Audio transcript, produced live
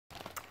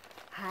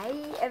Hi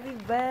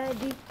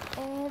everybody.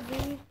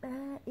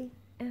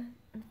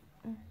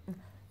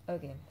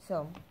 Okay,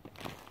 so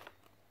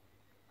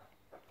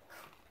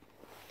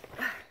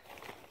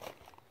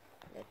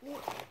let me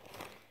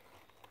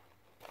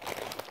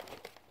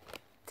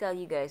tell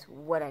you guys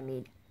what I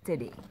made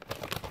today.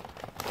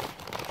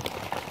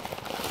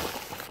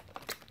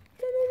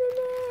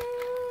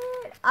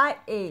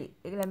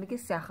 Ik laat me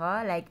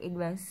zeggen, like, ik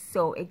ben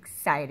so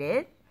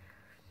excited.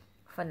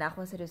 Vandaag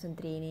was er dus een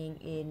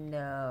training in,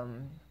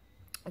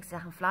 ik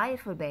zag een flyer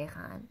voorbij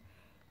gaan.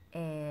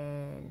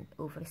 En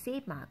over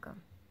zeep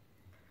maken.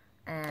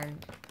 En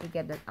ik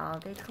heb dat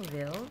altijd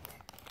gewild.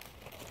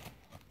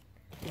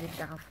 Dus ik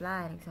zag een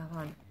flyer en ik zag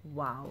van,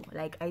 wow,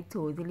 like I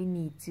totally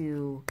need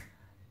to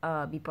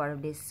be part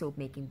of this soap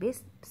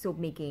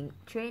making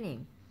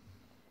training.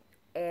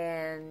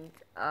 And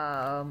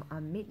I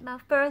made my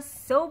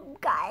first soap,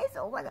 guys.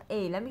 Oh my god.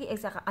 Hey, let me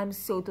say, I'm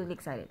so totally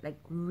excited. Like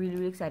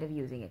really excited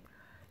using it.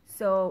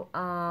 So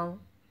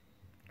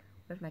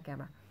where's my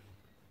camera?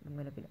 I'm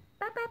gonna be like,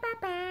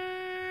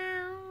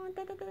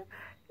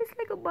 it's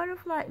like a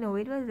butterfly. No,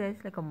 wait, what is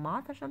this? Like a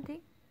moth or something?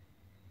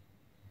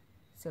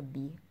 It's a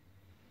bee.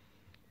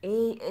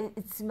 Hey,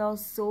 it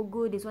smells so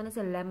good. This one is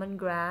a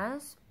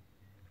lemongrass,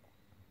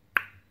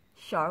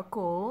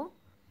 charcoal,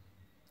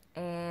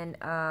 and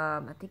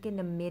I think in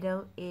the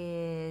middle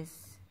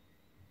is,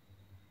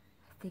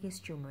 I think it's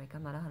turmeric.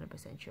 I'm not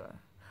 100% sure.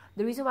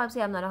 The reason why I'm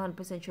saying I'm not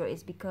 100% sure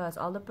is because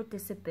all the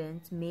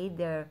participants made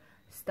their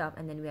stuff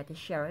and then we had to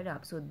share it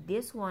up. So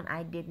this one,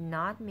 I did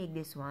not make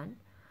this one,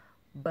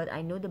 but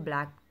I know the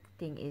black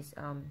thing is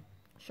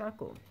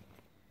charcoal.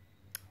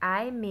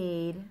 I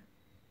made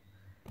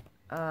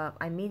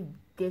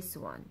this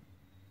one,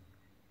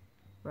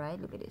 right?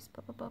 Look at this.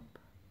 Pop, pop, pop.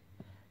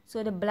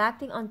 So the black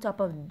thing on top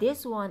of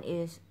this one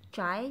is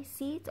chai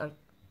seeds or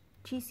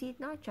chia seeds,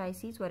 no, chai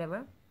seeds,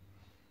 whatever.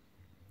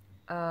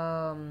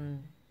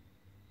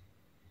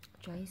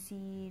 Chai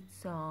seeds,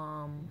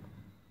 some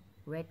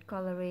red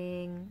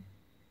coloring.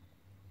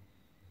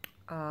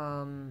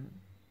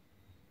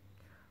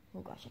 Oh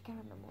gosh, I can't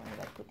remember what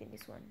I put in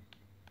this one.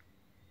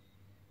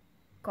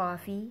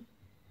 Coffee,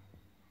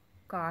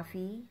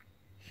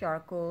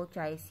 charcoal,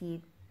 chai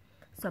seed,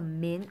 some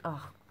mint.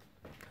 Oh,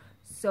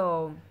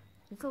 so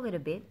it's a little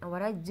bit. And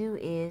what I do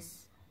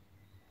is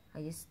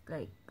I just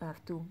like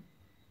have to,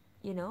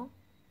 you know,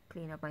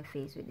 clean up my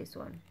face with this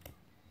one.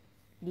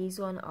 These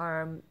one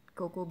are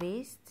cocoa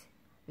based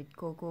with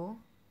cocoa.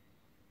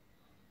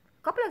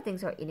 A couple of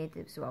things are in it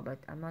as well,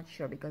 but I'm not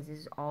sure because this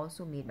is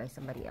also made by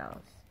somebody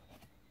else.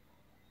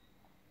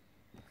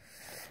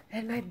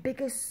 And my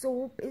biggest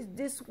soap is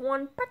this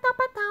one.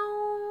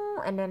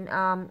 And then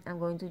I'm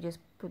going to just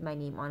put my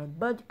name on it,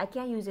 but I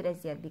can't use it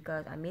as yet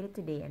because I made it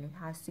today and it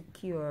has to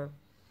cure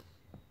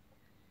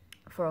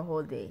for a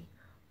whole day.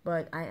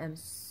 But I am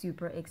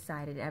super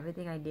excited.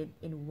 Everything I did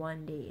in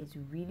one day is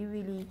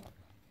really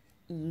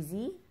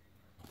easy,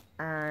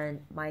 and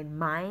my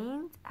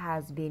mind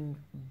has been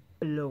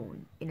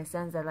blown in a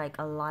sense that like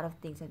a lot of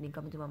things have been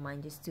coming to my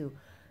mind just to,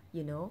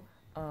 you know,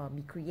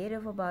 be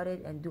creative about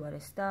it and do other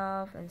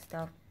stuff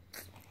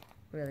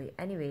really.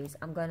 Anyways,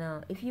 I'm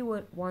gonna, if you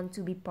would want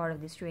to be part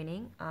of this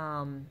training,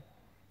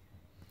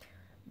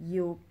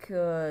 you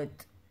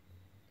could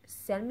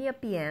send me a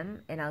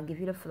PM and I'll give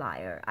you the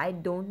flyer. I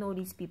don't know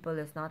these people.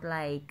 It's not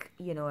like,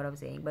 you know what I'm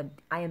saying, but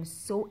I am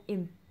so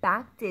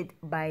impacted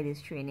by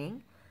this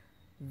training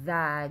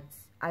that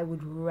I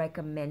would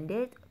recommend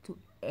it to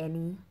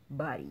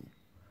anybody,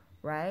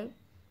 right?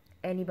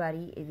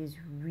 Anybody. It is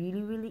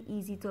really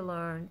easy to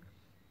learn,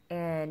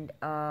 and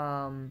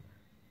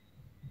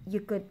you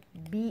could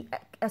be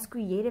as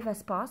creative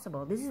as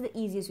possible. This is the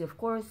easiest way. Of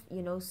course,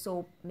 you know,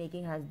 soap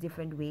making has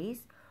different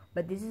ways,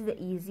 but this is the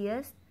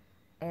easiest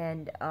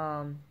and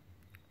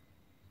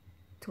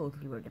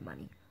totally worth the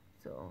money.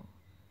 So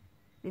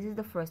this is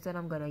the first one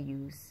I'm gonna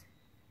use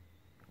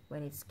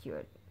when it's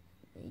cured.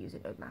 I use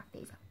it on my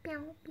face.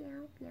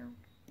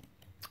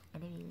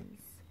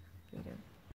 Anyways, later.